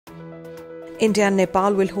India and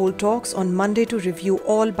Nepal will hold talks on Monday to review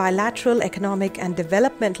all bilateral economic and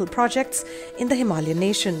developmental projects in the Himalayan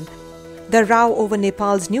nation. The row over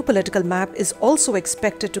Nepal's new political map is also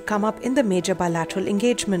expected to come up in the major bilateral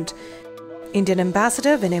engagement. Indian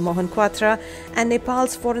Ambassador Vinay Mohan Kwatra and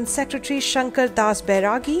Nepal's Foreign Secretary Shanker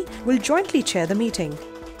Bairagi will jointly chair the meeting.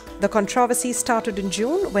 The controversy started in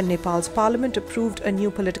June when Nepal's parliament approved a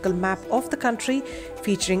new political map of the country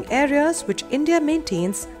featuring areas which India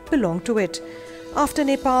maintains belong to it. After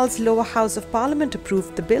Nepal's lower house of parliament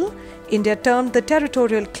approved the bill, India termed the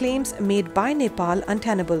territorial claims made by Nepal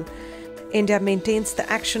untenable. India maintains the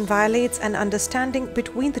action violates an understanding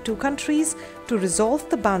between the two countries to resolve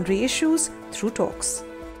the boundary issues through talks.